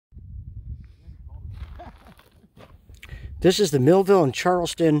This is the Millville and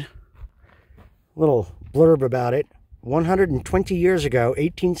Charleston little blurb about it. 120 years ago,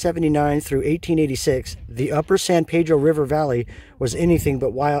 1879 through 1886, the upper San Pedro River Valley was anything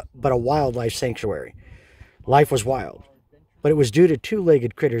but a wildlife sanctuary. Life was wild, but it was due to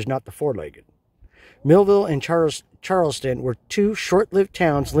two-legged critters, not the four-legged. Millville and Charleston were two short-lived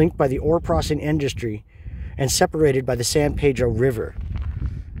towns linked by the ore-processing industry and separated by the San Pedro River.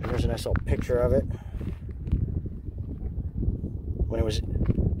 And there's a nice little picture of it when it was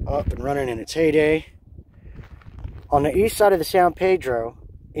up and running in its heyday. On the east side of the San Pedro,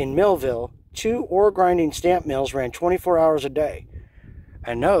 in Millville, two ore grinding stamp mills ran 24 hours a day,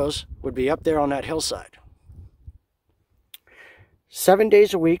 and those would be up there on that hillside. 7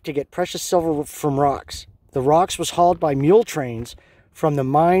 days a week to get precious silver from rocks. The rocks was hauled by mule trains from the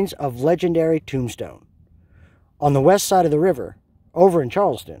mines of legendary Tombstone. On the west side of the river, over in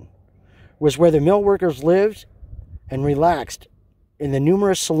Charleston, was where the mill workers lived and relaxed in the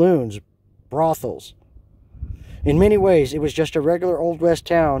numerous saloons, brothels. In many ways, it was just a regular Old West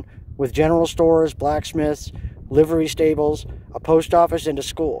town with general stores, blacksmiths, livery stables, a post office, and a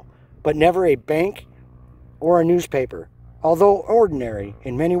school, but never a bank or a newspaper. Although ordinary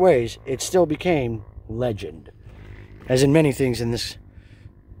in many ways, it still became legend, as in many things in this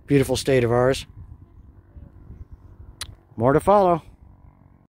beautiful state of ours. More to follow.